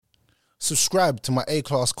subscribe to my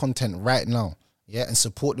A-Class content right now. Yeah, and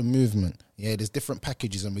support the movement. Yeah, there's different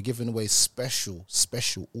packages and we're giving away special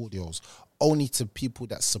audios only to people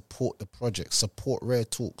that support the project, support Rare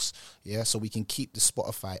Talks. Yeah, so we can keep the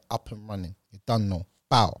Spotify up and running. You're done now.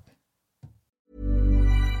 Bow.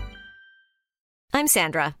 I'm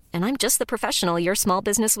Sandra, and I'm just the professional your small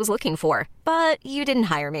business was looking for. But you didn't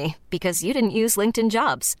hire me because you didn't use LinkedIn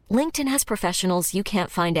Jobs. LinkedIn has professionals you can't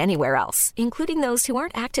find anywhere else, including those who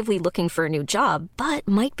aren't actively looking for a new job, but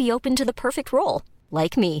might be open to the perfect role,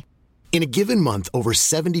 like me. In a given month, over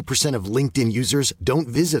 70% of LinkedIn users don't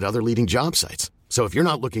visit other leading job sites. So if you're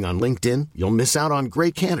not looking on LinkedIn, you'll miss out on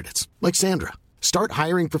great candidates like Sandra. Start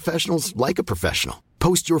hiring professionals like a professional.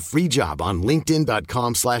 Post your free job on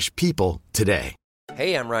linkedin.com/people today.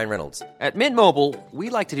 Hey, I'm Ryan Reynolds. At Mint Mobile, we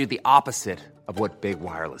like to do the opposite of what Big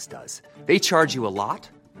Wireless does. They charge you a lot,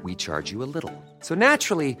 we charge you a little. So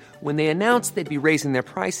naturally, when they announced they'd be raising their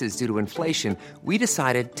prices due to inflation, we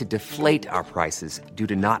decided to deflate our prices due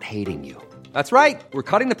to not hating you. That's right. We're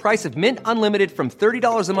cutting the price of Mint Unlimited from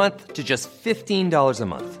 $30 a month to just $15 a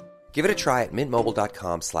month. Give it a try at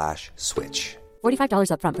mintmobile.com/switch. $45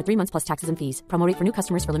 up front for 3 months plus taxes and fees. Promo rate for new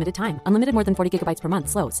customers for limited time. Unlimited more than 40 gigabytes per month.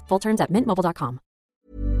 Slows full terms at mintmobile.com.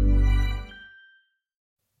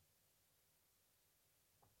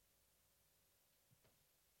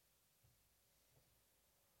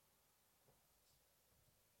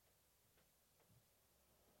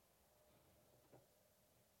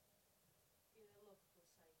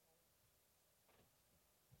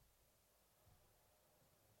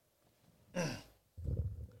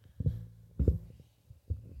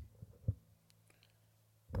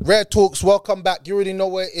 Rare Talks, welcome back. You already know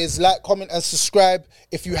where it is. Like, comment, and subscribe.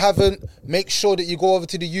 If you haven't, make sure that you go over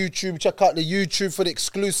to the YouTube. Check out the YouTube for the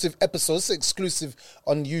exclusive episodes. It's exclusive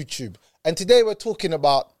on YouTube. And today we're talking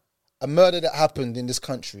about a murder that happened in this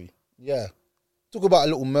country. Yeah. Talk about a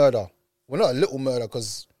little murder. Well, not a little murder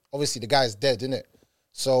because obviously the guy's dead, innit?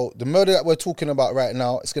 So the murder that we're talking about right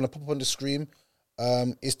now, it's going to pop up on the screen.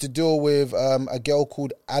 Is to deal with a girl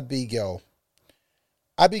called Abigail.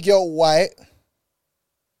 Abigail White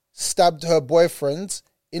stabbed her boyfriend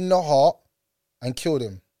in the heart and killed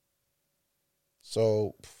him.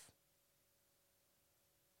 So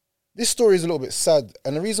this story is a little bit sad.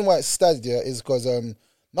 And the reason why it's sad, yeah, is because,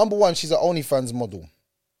 number one, she's an OnlyFans model.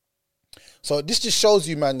 So this just shows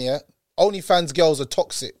you, man, yeah, OnlyFans girls are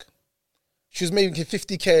toxic. She was making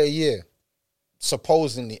 50K a year,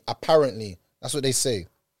 supposedly, apparently. That's what they say.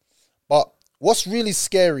 But what's really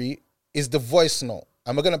scary is the voice note.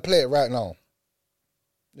 And we're going to play it right now.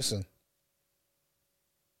 Listen.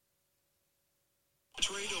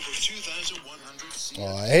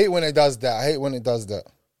 Oh, I hate when it does that. I hate when it does that.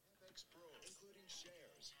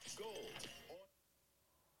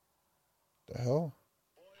 The hell?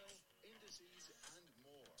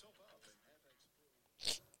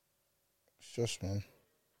 Shush, man.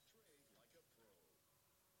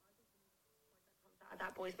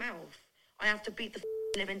 That boy's mouth. I have to beat the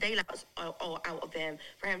living daylight out of him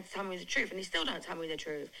for him to tell me the truth, and he still don't tell me the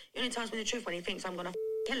truth. He only tells me the truth when he thinks I'm gonna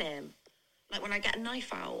kill him. Like when I get a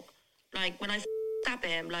knife out, like when I stab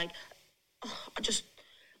him, like I just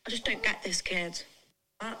don't get this kid.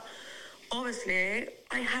 But obviously,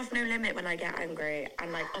 I have no limit when I get angry,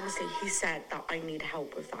 and like obviously he said that I need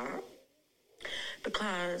help with that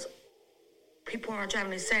because people are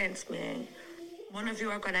generally saying to me, one of you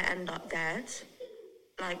are gonna end up dead,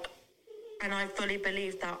 like. And I fully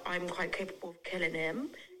believe that I'm quite capable of killing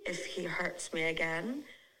him if he hurts me again.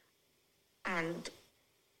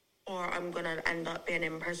 Or I'm going to end up being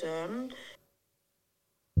in prison.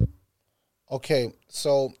 Okay,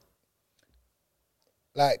 so,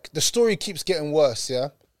 like, the story keeps getting worse, yeah?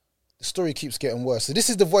 The story keeps getting worse. So this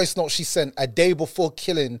is the voice note she sent a day before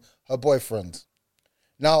killing her boyfriend.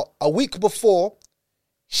 Now, a week before,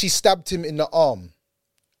 she stabbed him in the arm.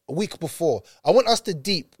 A week before. I want us to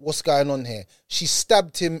deep what's going on here. She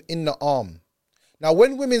stabbed him in the arm. Now,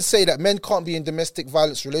 when women say that men can't be in domestic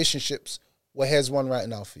violence relationships, well, here's one right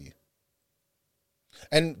now for you.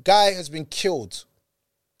 And guy has been killed.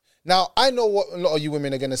 Now, I know what a lot of you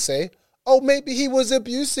women are going to say. Oh, maybe he was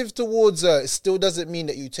abusive towards her. It still doesn't mean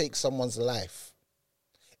that you take someone's life.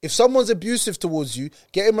 If someone's abusive towards you,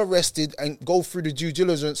 get him arrested and go through the due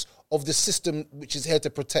diligence of the system which is here to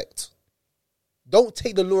protect. Don't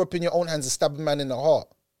take the law up in your own hands and stab a man in the heart.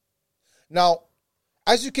 Now,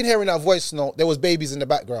 as you can hear in that voice note, there was babies in the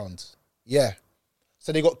background. Yeah.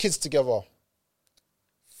 So they got kids together.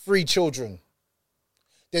 3 children.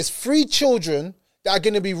 There's 3 children that are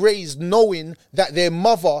going to be raised knowing that their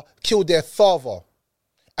mother killed their father.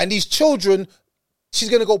 And these children, she's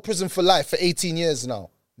going to go to prison for life for 18 years now.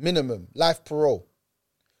 minimum, life parole.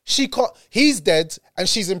 She can't, he's dead and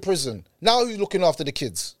she's in prison. Now who's looking after the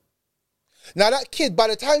kids? Now that kid, by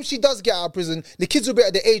the time she does get out of prison, the kids will be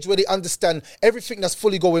at the age where they understand everything that's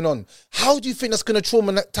fully going on. How do you think that's going to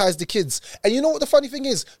traumatize the kids? And you know what the funny thing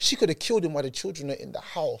is? She could have killed him while the children are in the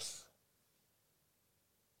house.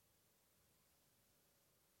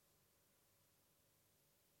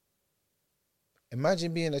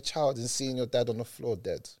 Imagine being a child and seeing your dad on the floor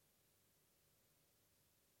dead.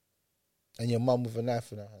 And your mum with a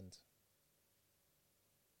knife in her hand.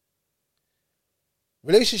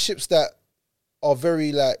 Relationships that are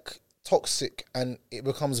very toxic and it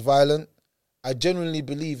becomes violent, I genuinely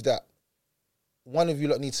believe that one of you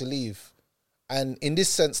lot need to leave. And in this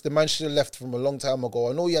sense, the man should have left from a long time ago.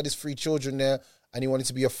 I know he had his 3 children there and he wanted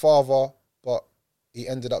to be a father, but he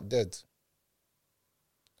ended up dead.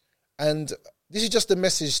 And this is just a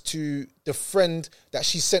message to the friend that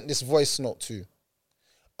she sent this voice note to.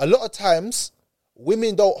 A lot of times,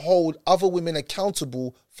 women don't hold other women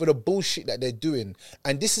accountable for the bullshit that they're doing.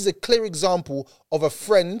 And this is a clear example of a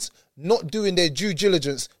friend not doing their due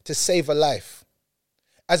diligence to save a life.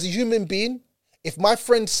 As a human being, if my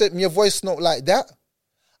friend sent me a voice note like that,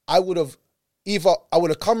 I would have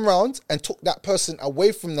come round and took that person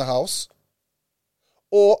away from the house,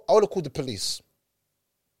 or I would have called the police.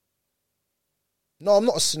 No, I'm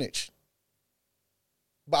not a snitch.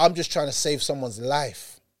 But I'm just trying to save someone's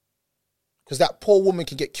life. Because that poor woman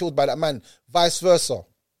can get killed by that man, vice versa.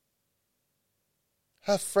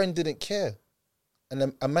 Her friend didn't care.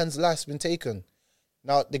 And a man's life's been taken.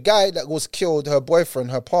 Now, the guy that was killed, her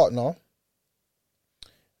boyfriend, her partner,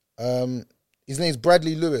 his name's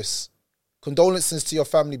Bradley Lewis. Condolences to your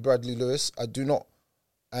family, Bradley Lewis. I do not.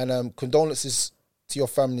 And condolences to your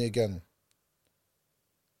family again.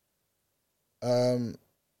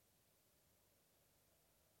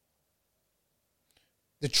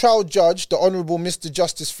 The trial judge, the Honourable Mr.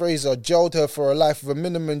 Justice Fraser, jailed her for her life with a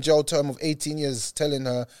minimum jail term of 18 years, telling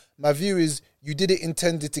her, my view is you didn't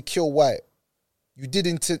intend to kill White. You did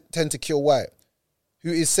intend to kill White,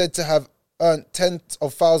 who is said to have earned tens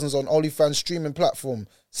of thousands on OnlyFans streaming platform,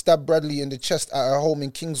 stabbed Bradley in the chest at her home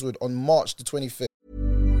in Kingswood on March the 25th.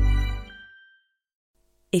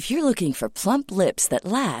 If you're looking for plump lips that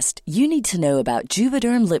last, you need to know about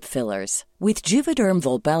Juvederm lip fillers. With Juvederm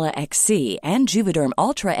Volbella XC and Juvederm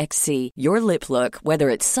Ultra XC, your lip look, whether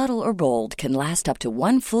it's subtle or bold, can last up to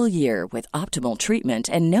 1 full year with optimal treatment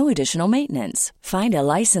and no additional maintenance. Find a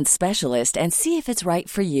licensed specialist and see if it's right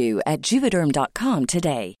for you at Juvederm.com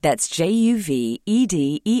today. That's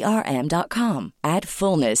JUVEDERM.com. Add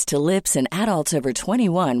fullness to lips in adults over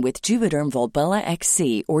 21 with Juvederm Volbella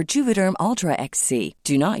XC or Juvederm Ultra XC.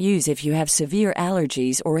 Do not use if you have severe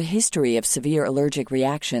allergies or a history of severe allergic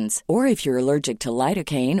reactions, or if you're allergic to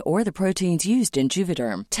lidocaine or the proteins used in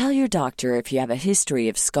Juvederm. Tell your doctor if you have a history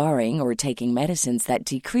of scarring or taking medicines that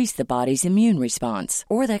decrease the body's immune response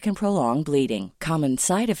or that can prolong bleeding. Common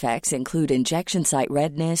side effects include injection site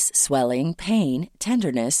redness, swelling, pain,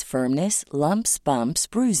 tenderness, firmness, lumps, bumps,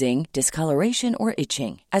 bruising, discoloration, or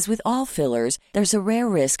itching. As with all fillers, there's a rare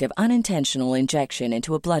risk of unintentional injection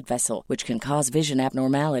into a blood vessel, which can cause vision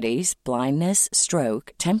abnormalities, blindness,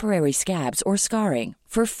 stroke, temporary scabs, or scarring.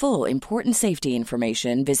 For full, important safety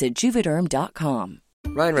information, visit Juvederm.com.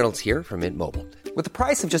 Ryan Reynolds here from Mint Mobile. With the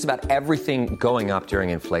price of just about everything going up during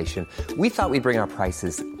inflation, we thought we'd bring our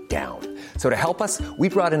prices down. So to help us, we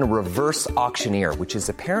brought in a reverse auctioneer, which is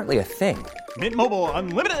apparently a thing. Mint Mobile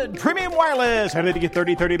Unlimited Premium Wireless. How to get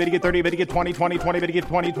 30, 30, bit to get 30, bit to get 20, 20, 20, bit to get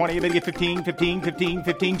 20, 20, bit to get 15, 15, 15,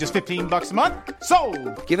 15, just $15 a month?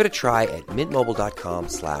 Sold! Give it a try at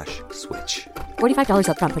mintmobile.com/switch. $45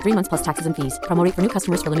 up front for 3 months plus taxes and fees. Promo rate for new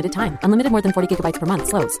customers for limited time. Unlimited more than 40 gigabytes per month.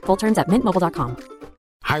 Slows full terms at mintmobile.com.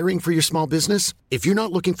 Hiring for your small business? If you're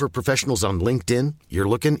not looking for professionals on LinkedIn, you're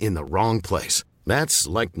looking in the wrong place. That's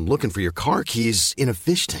like looking for your car keys in a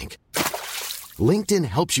fish tank. LinkedIn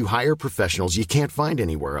helps you hire professionals you can't find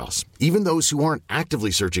anywhere else, even those who aren't actively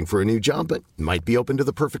searching for a new job but might be open to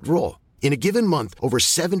the perfect role. In a given month, over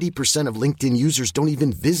 70% of LinkedIn users don't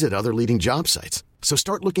even visit other leading job sites. So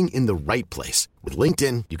start looking in the right place. With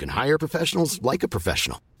LinkedIn, you can hire professionals like a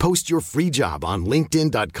professional. Post your free job on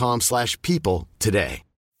linkedin.com/people today.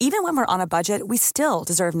 Even when we're on a budget, we still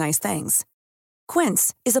deserve nice things.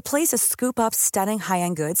 Quince is a place to scoop up stunning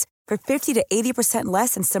high-end goods for 50 to 80%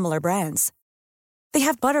 less than similar brands. They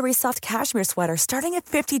have buttery soft cashmere sweaters starting at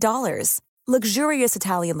 $50, luxurious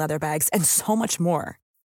Italian leather bags, and so much more.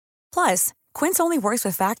 Plus, Quince only works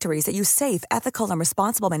with factories that use safe, ethical, and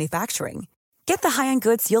responsible manufacturing. Get the high-end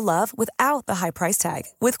goods you'll love without the high price tag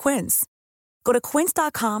with Quince. Go to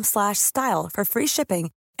quince.com/style for free shipping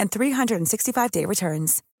and 365-day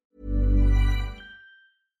returns.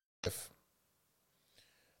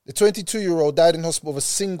 The 22-year-old died in hospital of a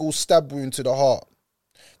single stab wound to the heart.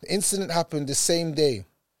 The incident happened the same day.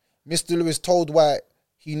 Mr. Lewis told White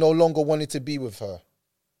he no longer wanted to be with her.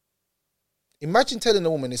 Imagine telling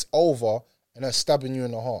a woman it's over and her stabbing you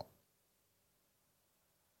in the heart.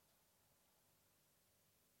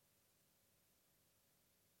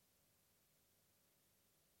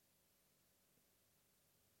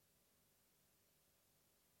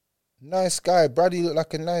 Nice guy. Bradley looked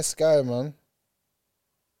like a nice guy, man.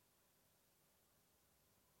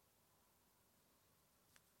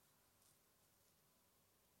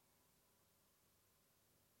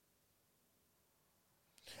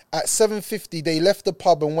 At 7:50, they left the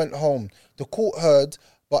pub and went home. The court heard,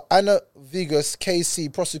 but Anna Vigas,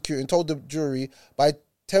 KC, prosecuting, told the jury by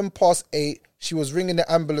 8:10 she was ringing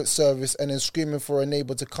the ambulance service and then screaming for a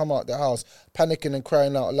neighbour to come out the house, panicking and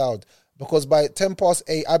crying out loud. Because by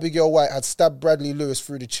 8:10, Abigail White had stabbed Bradley Lewis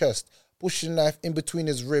through the chest, pushing the knife in between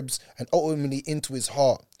his ribs and ultimately into his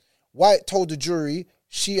heart. White told the jury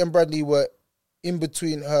she and Bradley were in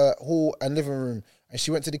between her hall and living room, and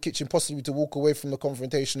she went to the kitchen possibly to walk away from the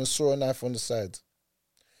confrontation and saw a knife on the side.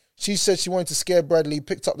 She said she wanted to scare Bradley,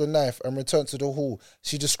 picked up the knife and returned to the hall.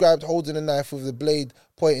 She described holding the knife with the blade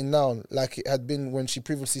pointing down like it had been when she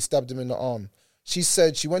previously stabbed him in the arm. She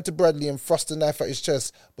said she went to Bradley and thrust the knife at his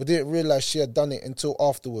chest but didn't realise she had done it until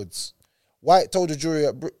afterwards. White told the jury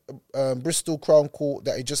at Bristol Crown Court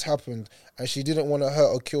that it just happened and she didn't want to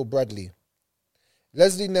hurt or kill Bradley.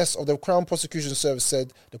 Leslie Ness of the Crown Prosecution Service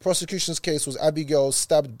said the prosecution's case was Abigail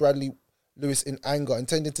stabbed Bradley Lewis in anger,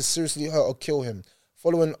 intending to seriously hurt or kill him,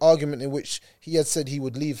 following an argument in which he had said he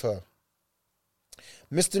would leave her.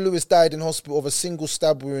 Mr. Lewis died in hospital of a single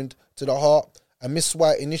stab wound to the heart, and Miss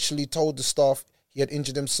White initially told the staff he had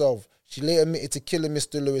injured himself. She later admitted to killing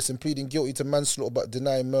Mr. Lewis and pleading guilty to manslaughter but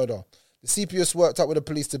denying murder. The CPS worked out with the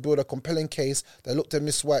police to build a compelling case that looked at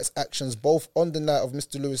Miss White's actions both on the night of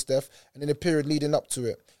Mr. Lewis' death and in the period leading up to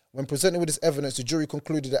it. When presented with this evidence, the jury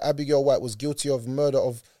concluded that Abigail White was guilty of murder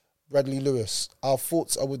of Bradley Lewis. Our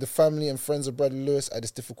thoughts are with the family and friends of Bradley Lewis at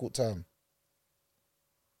this difficult time.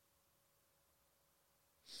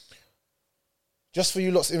 Just for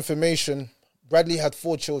you lot's information, Bradley had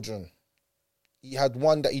 4 children. He had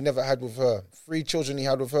one that he never had with her. 3 children he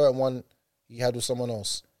had with her and 1 he had with someone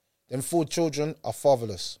else. Them 4 children are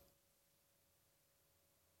fatherless.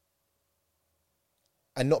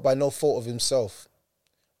 And not by no fault of himself.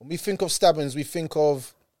 When we think of stabbings, we think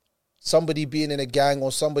of somebody being in a gang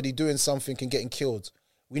or somebody doing something and getting killed.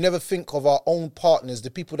 We never think of our own partners, the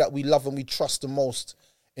people that we love and we trust the most,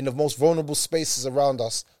 in the most vulnerable spaces around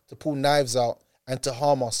us, to pull knives out and to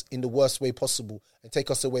harm us in the worst way possible and take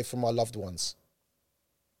us away from our loved ones.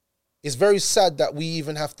 It's very sad that we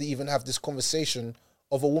even have to have this conversation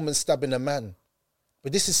of a woman stabbing a man.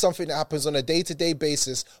 But this is something that happens on a day-to-day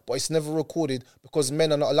basis, but it's never recorded because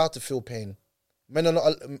men are not allowed to feel pain. Men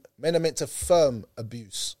are meant to firm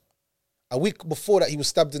abuse. A week before that, he was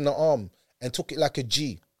stabbed in the arm and took it like a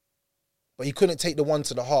G. But he couldn't take the one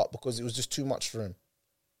to the heart because it was just too much for him.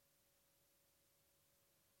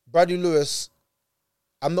 Bradley Lewis,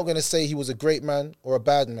 I'm not going to say he was a great man or a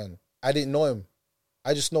bad man. I didn't know him.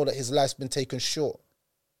 I just know that his life's been taken short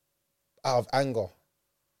out of anger.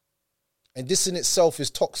 And this in itself is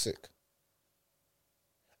toxic.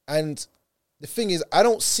 And the thing is, I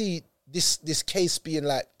don't see this case being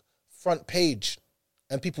like front page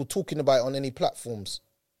and people talking about it on any platforms.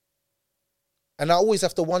 And I always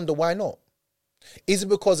have to wonder, why not? Is it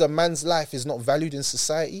because a man's life is not valued in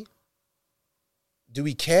society? Do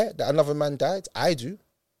we care that another man died? I do.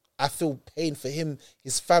 I feel pain for him,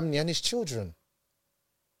 his family and his children.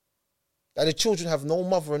 That the children have no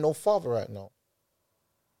mother and no father right now.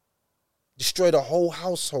 Destroyed a whole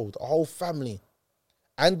household, a whole family,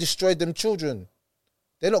 and destroyed them children.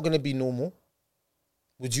 They're not going to be normal.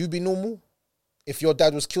 Would you be normal if your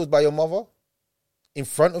dad was killed by your mother in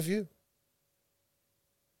front of you?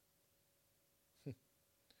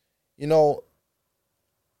 You know,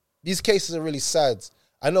 these cases are really sad.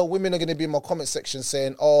 I know women are going to be in my comment section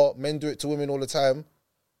saying, oh, men do it to women all the time.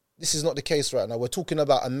 This is not the case right now. We're talking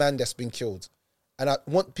about a man that's been killed. And I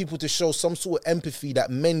want people to show some sort of empathy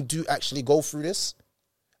that men do actually go through this.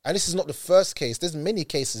 And this is not the first case. There's many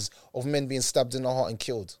cases of men being stabbed in the heart and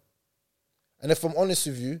killed. And if I'm honest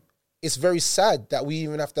with you, it's very sad that we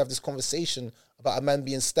even have to have this conversation about a man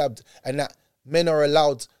being stabbed and that men are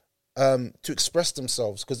allowed to express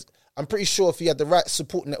themselves. Because I'm pretty sure if he had the right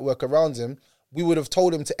support network around him, we would have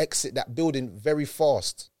told him to exit that building very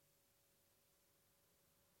fast.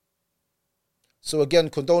 So again,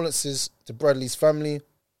 condolences to Bradley's family.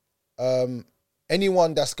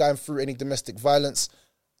 Anyone that's going through any domestic violence,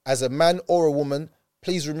 as a man or a woman,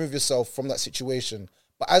 please remove yourself from that situation.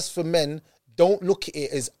 But as for men, don't look at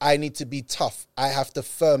it as I need to be tough. I have to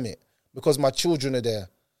firm it because my children are there.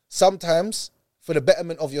 Sometimes, for the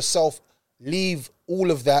betterment of yourself, leave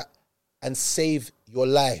all of that and save your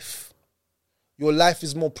life. Your life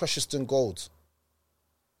is more precious than gold.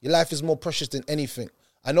 Your life is more precious than anything.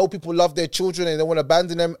 I know people love their children and they want to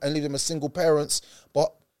abandon them and leave them as single parents,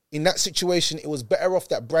 but in that situation, it was better off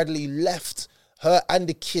that Bradley left her and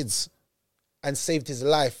the kids and saved his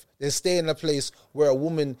life than stay in a place where a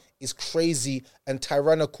woman is crazy and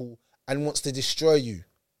tyrannical and wants to destroy you.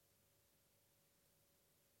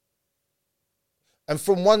 And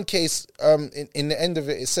from one case, in the end of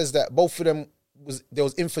it, it says that both of them, there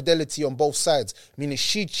was infidelity on both sides, meaning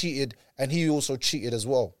she cheated and he also cheated as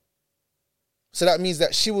well. So that means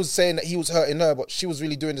that she was saying that he was hurting her, but she was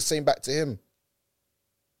really doing the same back to him.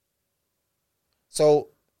 So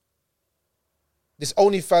this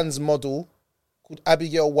OnlyFans model called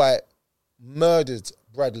Abigail White murdered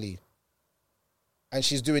Bradley. And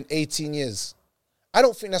she's doing 18 years. I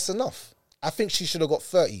don't think that's enough. I think she should have got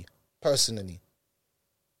 30, personally.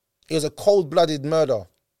 It was a cold-blooded murder.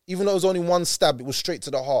 Even though it was only one stab, it was straight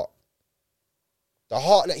to the heart. The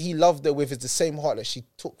heart that he loved her with is the same heart that she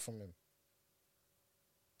took from him.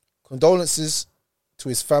 Condolences to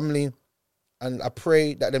his family, and I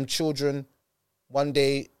pray that them children one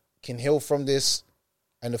day can heal from this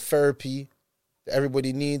and the therapy that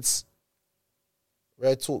everybody needs.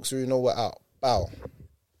 Red Talks, you know we're out. Bow.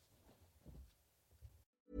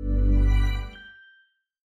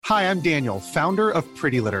 Hi, I'm Daniel, founder of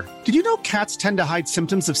Pretty Litter. Did you know cats tend to hide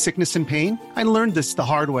symptoms of sickness and pain? I learned this the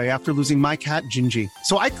hard way after losing my cat, Gingy.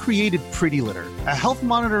 So I created Pretty Litter, a health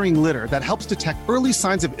monitoring litter that helps detect early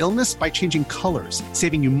signs of illness by changing colors,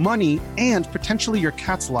 saving you money and potentially your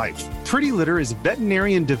cat's life. Pretty Litter is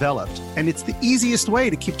veterinarian developed, and it's the easiest way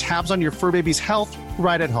to keep tabs on your fur baby's health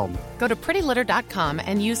right at home. Go to prettylitter.com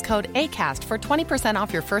and use code ACAST for 20%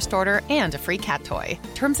 off your first order and a free cat toy.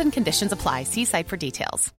 Terms and conditions apply. See site for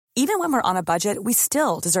details. Even when we're on a budget, we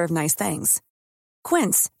still deserve nice things.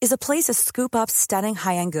 Quince is a place to scoop up stunning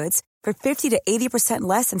high-end goods for 50 to 80%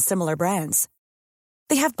 less than similar brands.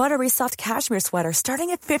 They have buttery soft cashmere sweaters starting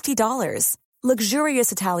at $50,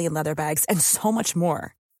 luxurious Italian leather bags, and so much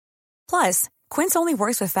more. Plus, Quince only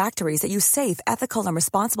works with factories that use safe, ethical, and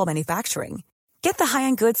responsible manufacturing. Get the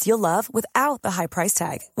high-end goods you'll love without the high price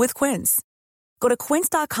tag with Quince. Go to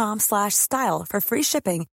quince.com/style for free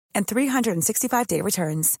shipping and 365-day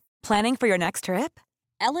returns. Planning for your next trip?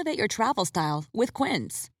 Elevate your travel style with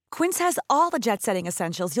Quince. Quince has all the jet-setting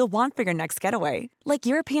essentials you'll want for your next getaway, like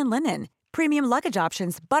European linen, premium luggage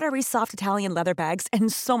options, buttery soft Italian leather bags,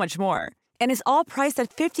 and so much more. And is all priced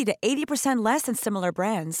at 50 to 80% less than similar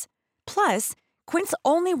brands. Plus, Quince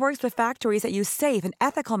only works with factories that use safe and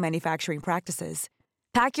ethical manufacturing practices.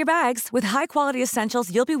 Pack your bags with high-quality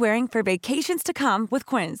essentials you'll be wearing for vacations to come with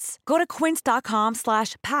Quince. Go to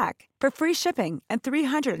quince.com/pack for free shipping and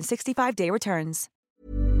 365-day returns.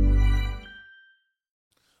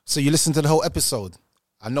 So you listened to the whole episode.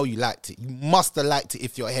 I know you liked it. You must have liked it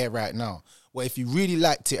if you're here right now. Well, if you really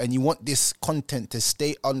liked it and you want this content to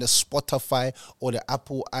stay on the Spotify or the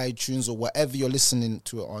Apple iTunes or whatever you're listening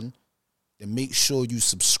to it on, then make sure you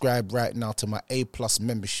subscribe right now to my A+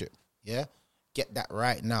 membership. Yeah? Get that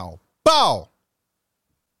right now. Bow!